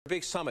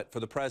Big summit for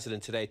the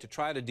president today to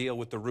try to deal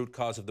with the root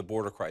cause of the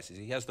border crisis.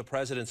 He has the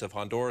presidents of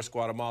Honduras,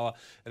 Guatemala,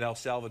 and El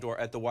Salvador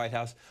at the White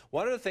House.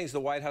 One of the things the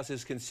White House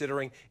is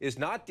considering is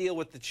not deal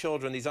with the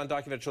children, these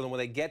undocumented children, when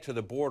they get to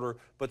the border,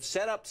 but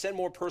send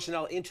more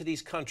personnel into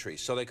these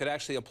countries so they could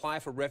actually apply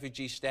for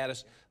refugee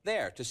status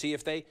there to see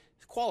if they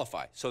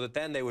qualify, so that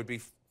then they would be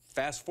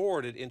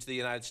fast-forwarded into the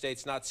United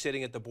States, not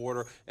sitting at the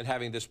border and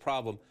having this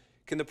problem.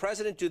 Can the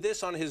president do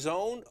this on his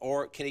own,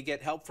 or can he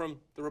get help from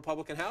the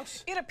Republican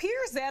House? It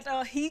appears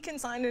that he can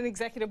sign an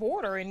executive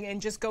order and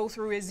just go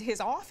through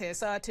his office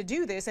to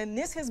do this. And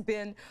this has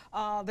been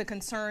the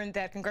concern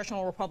that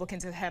congressional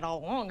Republicans have had all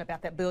along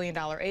about that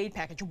billion-dollar aid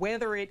package,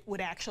 whether it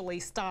would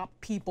actually stop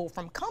people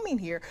from coming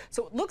here.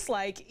 So it looks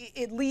like,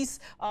 at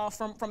least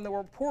from the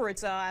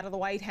reports out of the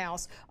White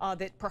House,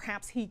 that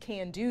perhaps he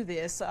can do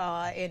this,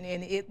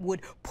 and it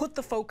would put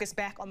the focus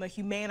back on the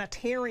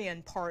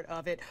humanitarian part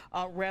of it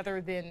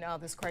rather than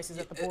this crisis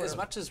at the border. As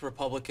much as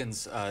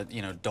Republicans,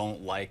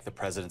 don't like the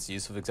president's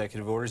use of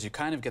executive orders, you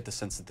kind of get the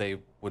sense that they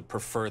would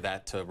prefer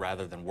that to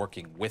rather than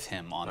working with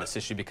him on this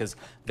issue, because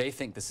they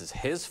think this is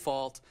his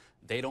fault.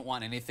 They don't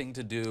want anything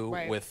to do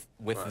with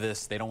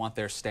this. They don't want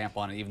their stamp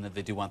on it, even if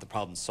they do want the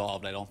problem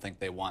solved. I don't think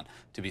they want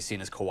to be seen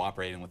as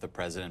cooperating with the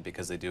president,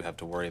 because they do have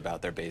to worry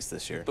about their base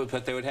this year.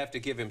 But they would have to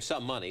give him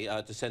some money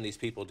to send these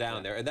people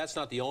down there. And that's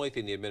not the only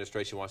thing the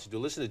administration wants to do.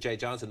 Listen to Jay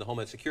Johnson, the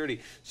Homeland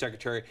Security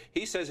Secretary.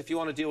 He says if you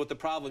want to deal with the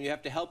problem, you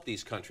have to help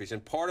these countries.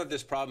 And part of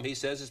this problem, he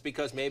says, is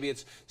because maybe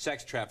it's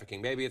sex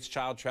trafficking, maybe it's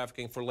child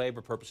trafficking for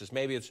labor purposes,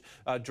 maybe it's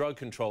drug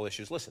control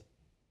issues. Listen.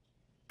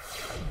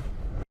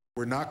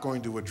 We're not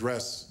going to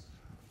address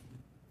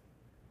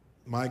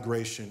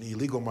migration,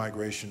 illegal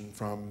migration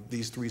from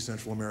these three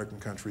Central American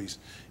countries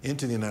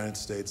into the United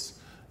States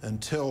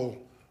until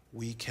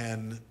we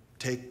can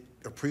take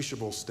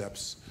appreciable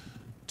steps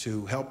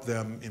to help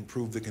them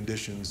improve the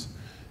conditions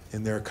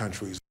in their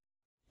countries.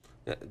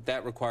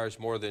 That requires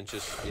more than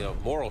just,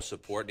 moral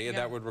support.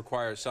 That would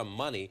require some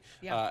money.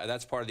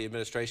 That's part of the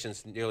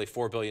administration's nearly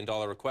 $4 billion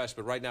request.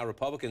 But right now,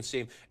 Republicans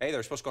seem,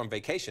 they're supposed to go on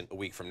vacation a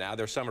week from now.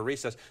 Their summer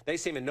recess. They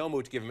seem in no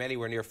mood to give them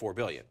anywhere near $4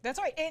 billion. That's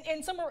right.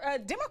 And some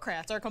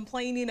Democrats are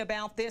complaining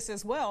about this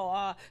as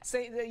well,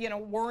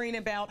 worrying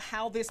about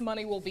how this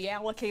money will be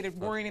allocated,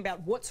 worrying about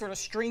what sort of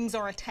strings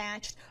are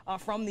attached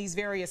from these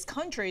various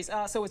countries.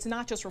 So it's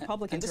not just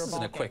Republicans. And this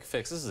isn't a quick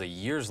fix. This is a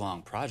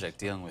years-long project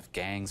dealing with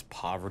gangs,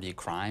 poverty,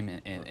 crime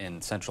in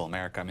Central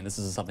America. I mean, this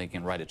isn't something you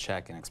can write a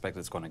check and expect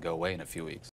it's going to go away in a few weeks.